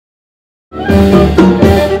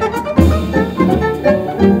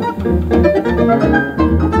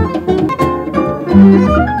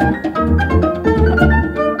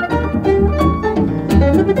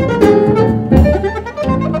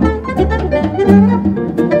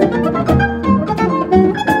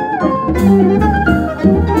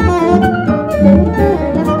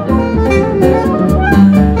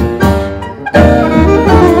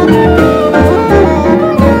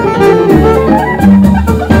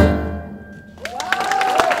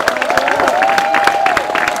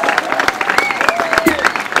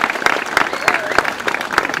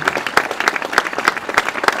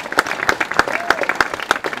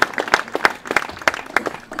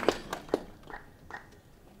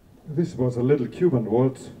This was a little Cuban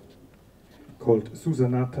waltz called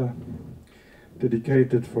Susanata,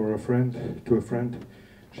 dedicated for a friend, to a friend.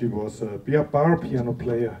 She was a bar piano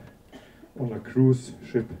player on a cruise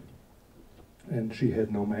ship, and she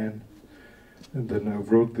had no man. And then I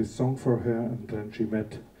wrote this song for her, and then she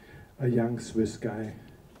met a young Swiss guy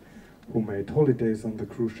who made holidays on the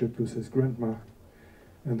cruise ship with his grandma,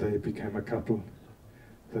 and they became a couple.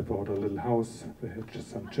 They bought a little house, they had just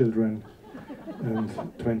some children,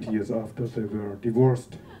 and 20 years after they were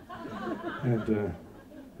divorced. And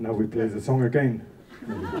now we play the song again.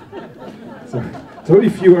 So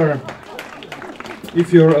if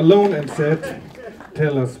you're alone and sad,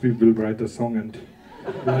 tell us, we will write a song and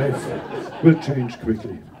life will change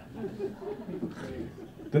quickly.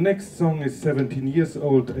 The next song is 17 years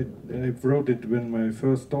old. I wrote it when my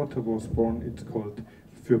first daughter was born. It's called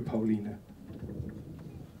Für Pauline.